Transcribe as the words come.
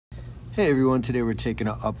Hey everyone, today we're taking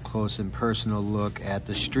an up close and personal look at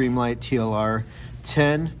the Streamlight TLR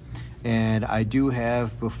 10, and I do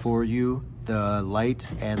have before you the light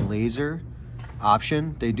and laser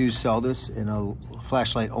option. They do sell this in a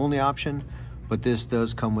flashlight only option, but this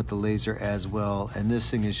does come with the laser as well, and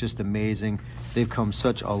this thing is just amazing. They've come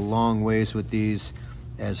such a long ways with these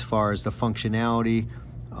as far as the functionality,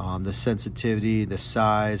 the sensitivity, the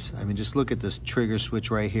size. I mean, just look at this trigger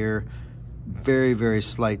switch right here. Very, very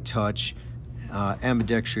slight touch,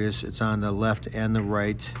 ambidextrous. It's on the left and the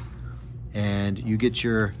right, and you get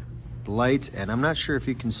your light, and I'm not sure if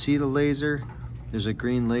you can see the laser. There's a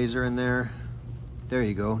green laser in there. There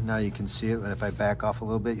you go. Now you can see it, and if I back off a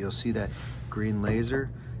little bit, you'll see that green laser,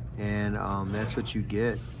 and that's what you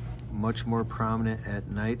get. Much more prominent at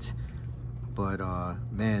night, but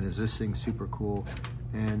man, is this thing super cool.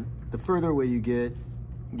 And the further away you get,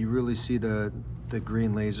 you really see the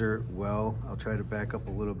green laser well. I'll try to back up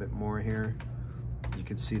a little bit more here. You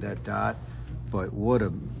can see that dot, but what a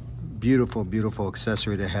beautiful, beautiful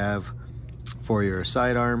accessory to have for your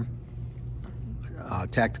sidearm.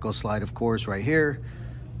 Tactical slide, of course, right here.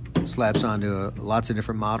 Slaps onto lots of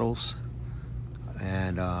different models,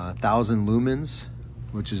 and 1,000 lumens,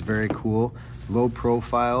 which is very cool. Low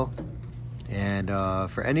profile, and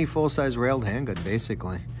for any full-size railed handgun,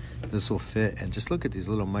 basically this will fit. And just look at these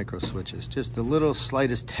little micro switches. Just the little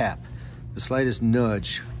slightest tap, the slightest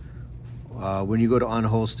nudge when you go to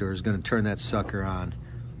unholster is going to turn that sucker on,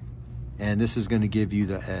 and this is going to give you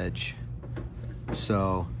the edge.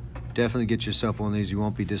 So definitely get yourself one of these. You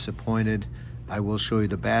won't be disappointed. I will show you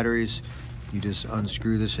the batteries. You just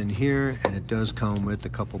unscrew this in here, and it does come with a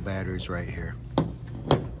couple batteries right here.